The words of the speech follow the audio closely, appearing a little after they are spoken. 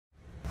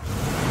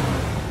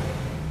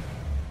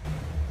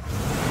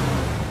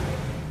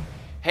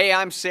Hey,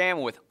 I'm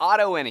Sam with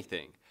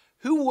AutoAnything.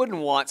 Who wouldn't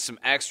want some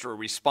extra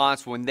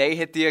response when they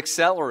hit the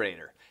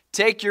accelerator?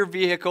 Take your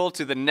vehicle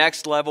to the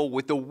next level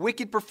with the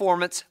wicked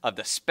performance of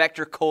the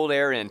Spectre Cold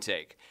Air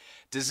Intake.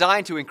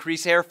 Designed to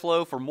increase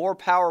airflow for more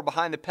power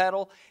behind the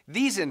pedal,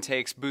 these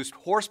intakes boost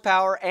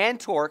horsepower and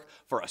torque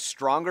for a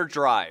stronger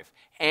drive.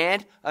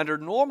 And under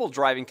normal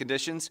driving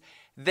conditions,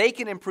 they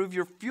can improve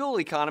your fuel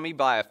economy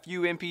by a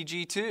few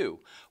mpg too.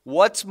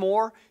 What's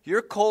more,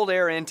 your cold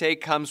air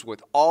intake comes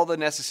with all the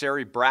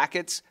necessary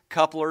brackets,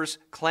 couplers,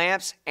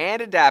 clamps,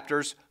 and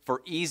adapters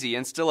for easy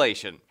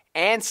installation.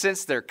 And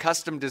since they're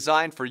custom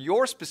designed for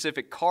your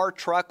specific car,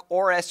 truck,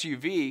 or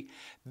SUV,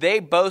 they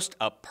boast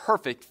a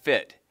perfect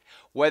fit.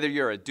 Whether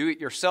you're a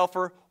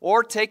do-it-yourselfer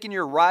or taking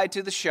your ride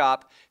to the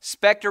shop,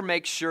 Spectre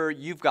makes sure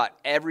you've got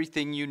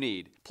everything you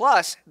need.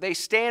 Plus, they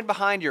stand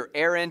behind your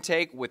air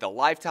intake with a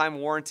lifetime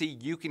warranty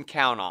you can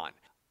count on.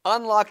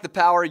 Unlock the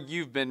power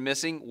you've been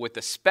missing with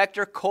the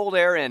Spectre Cold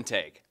Air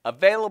Intake,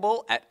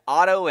 available at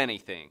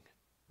AutoAnything.